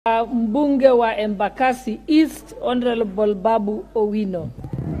Mbunge wa Embakasi East, Honorable Babu Owino.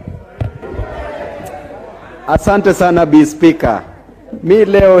 Asante sana Bi Speaker. Mi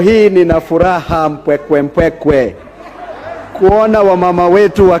leo hii nina furaha mpwekwe kuona wamama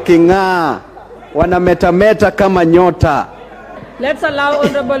wetu waking'aa, wanametameta kama nyota. Let's allow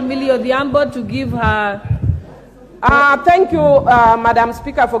Honorable Millie Odhiambo to give her. Thank you, Madam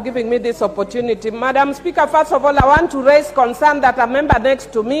Speaker, for giving me this opportunity. Madam Speaker, first of all, I want to raise concern that a member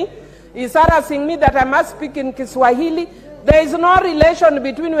next to me is harassing me that I must speak in Kiswahili. There is no relation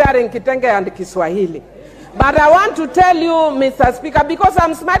between wearing kitenge and Kiswahili. But I want to tell you, Mr. Speaker, because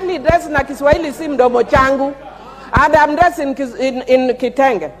I'm smartly dressed in Kiswahili si mdomo changu, and I'm dressed in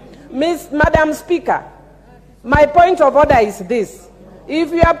kitenge. Madam Speaker, my point of order is this.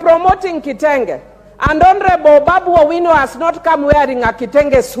 If you are promoting kitenge, and Honorable Babu Owino has not come wearing a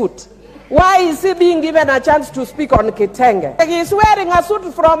kitenge suit, why is he being given a chance to speak on kitenge? He is wearing a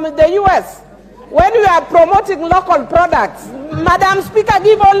suit from the US. When you are promoting local products, Madam Speaker,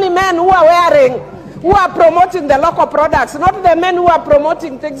 give only men who are promoting the local products, not the men who are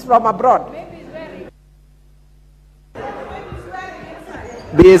promoting things from abroad.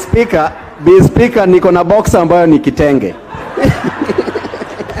 Bi Speaker, niko na boxer ambayo ni kitenge.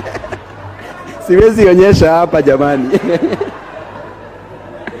 Siwezi onyesha hapa jamani.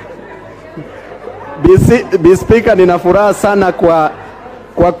 Bi Speaker, nina furaha sana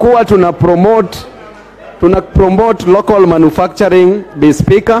kwa kuwa tuna promote local manufacturing, Bi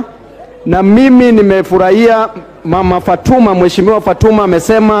Speaker. Na mimi nimefurahia Mama Fatuma, Mheshimiwa Fatuma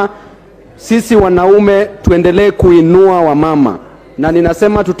amesema sisi wanaume tuendelee kuinua wamama. Na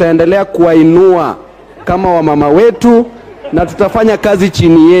ninasema tutaendelea kuwainua kama wamama wetu na tutafanya kazi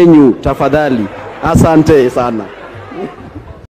chini yenu tafadhali. Asante sana.